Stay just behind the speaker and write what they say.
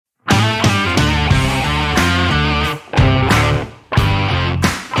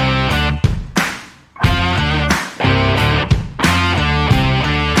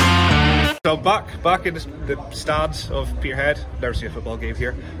So I'm back in the stands of Peterhead. Never seen a football game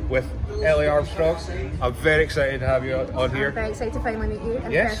here with Ellie Armstrong. I'm very excited to have you on here. I'm very excited to finally meet you in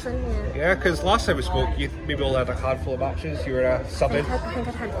person. Yeah, because last time we spoke, you maybe only had a handful of matches. You were sub in. I think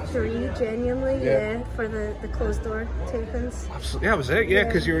I'd had 3 genuinely. For the closed door tapings. Absolutely, yeah, that was it. Yeah,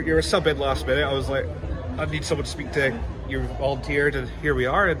 because you were a sub in last minute. I was like, I need someone to speak to. You volunteered, and here we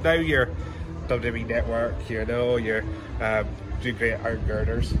are. And now you're WWE Network. You know, you're. Do great iron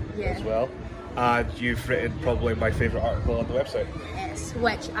girders as well, and you've written probably my favourite article on the website. Yes,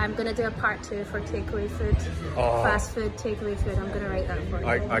 which I'm going to do a part 2 for takeaway food, fast food, takeaway food. I'm going to write that for you.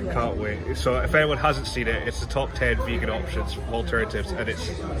 I can't wait. So if anyone hasn't seen it, it's the top 10 vegan options, alternatives, and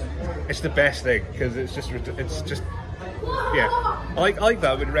it's the best thing because it's just yeah. I like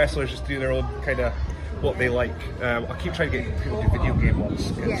that when wrestlers just do their own kind of what they like. I keep trying to get people to do video game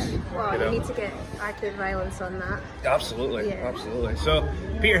ones. Yeah, well, we need to get arcade violence on that. Absolutely, absolutely. So,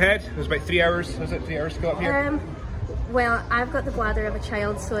 Peterhead, it was about 3 hours, was it 3 hours to go up here? Well, I've got the bladder of a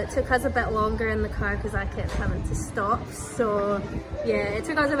child, so it took us a bit longer in the car because I kept having to stop. So, yeah, it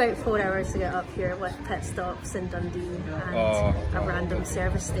took us about 4 hours to get up here with pit stops in Dundee and a random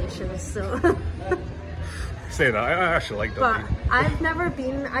service station, so... Say that, I actually like Dundee. But I've never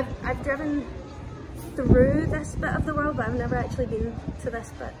been, I've driven through this bit of the world, but I've never actually been to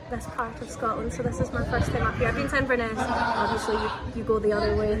this part of Scotland, so this is my first time up here. I've been to Inverness, obviously you go the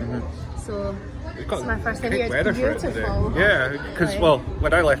other way, so it's my first time here. It's beautiful. Yeah, because well,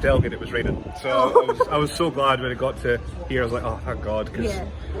 when I left Elgin it was raining, so I was so glad when it got to here. I was like, oh thank God,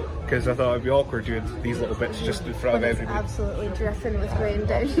 because I thought it'd be awkward doing these little bits just in front of everybody. Absolutely dripping with rain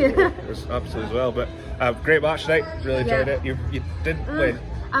down here. It was absolutely as well, but great match tonight, really enjoyed it. You didn't win.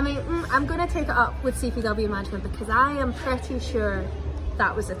 I mean, I'm going to take it up with CPW management because I am pretty sure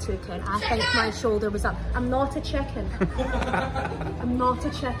that was a 2 count. I think my shoulder was up. I'm not a chicken. I'm not a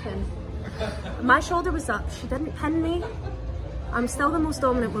chicken. My shoulder was up. She didn't pin me. I'm still the most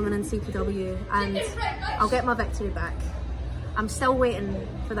dominant woman in CPW and I'll get my victory back. I'm still waiting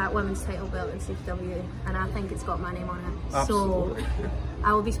for that women's title belt in CPW and I think it's got my name on it. Absolutely. So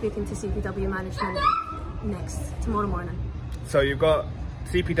I will be speaking to CPW management tomorrow morning. So you've got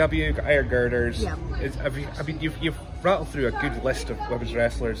CPW, you've got iron girders. Yeah. You've rattled through a good list of women's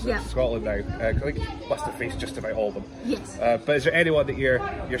wrestlers in Scotland now. I think you must have faced just about all of them. Yes. But is there anyone that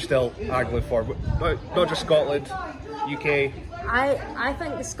you're still angling for? Not just Scotland, UK. I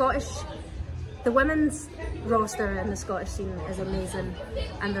think the women's roster in the Scottish scene is amazing,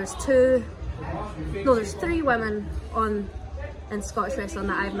 and there's 3 women in Scottish wrestling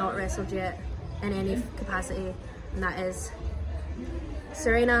that I've not wrestled yet in any capacity, and that is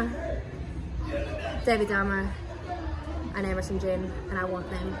Serena, Debbie Dahmer and Emerson Jane, and I want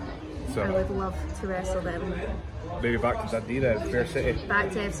them. So, I would love to wrestle them. Maybe back to Dundee then, Fair City. Back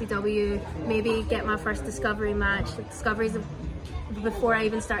to FCW, maybe get my first Discovery match. The Discoveries, before I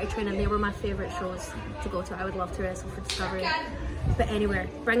even started training, they were my favourite shows to go to. I would love to wrestle for Discovery. But anywhere,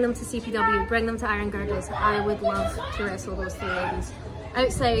 bring them to CPW, bring them to Iron Girders. I would love to wrestle those 3 ladies.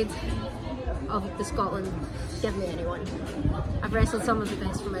 Outside of the Scotland, give me anyone. I've wrestled some of the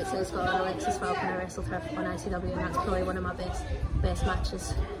best from outside Scotland. Alexis Falcon, I wrestled her on ICW, and that's probably one of my best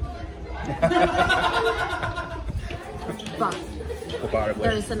matches. But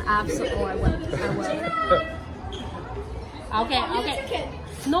there's an absolute, I will. I'll get,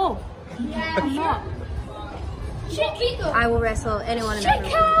 no, I'm not. I will wrestle anyone and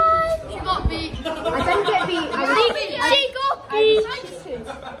everyone. She got beat. I didn't get beat. She got beat.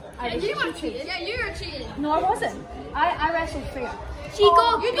 You were cheating. Yeah, you were cheating. No, I wasn't. I wrestled fair. She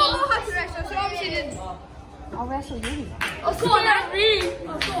got beat. You don't know how to wrestle, so obviously didn't. I'll wrestle you. Oh, go on, that's me.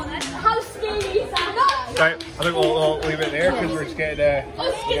 Oh, go on, that's how scary is that? Right, I think we'll leave it there because we're just getting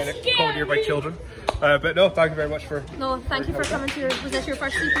commandeered by children. But no, thank you very much for... No, thank you for coming to was this your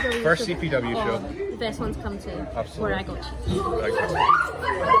first CPW show? First CPW show. The best one to come to. Absolutely. Where I got cheated.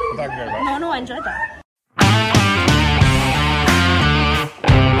 Thank you very much. No, I enjoyed that.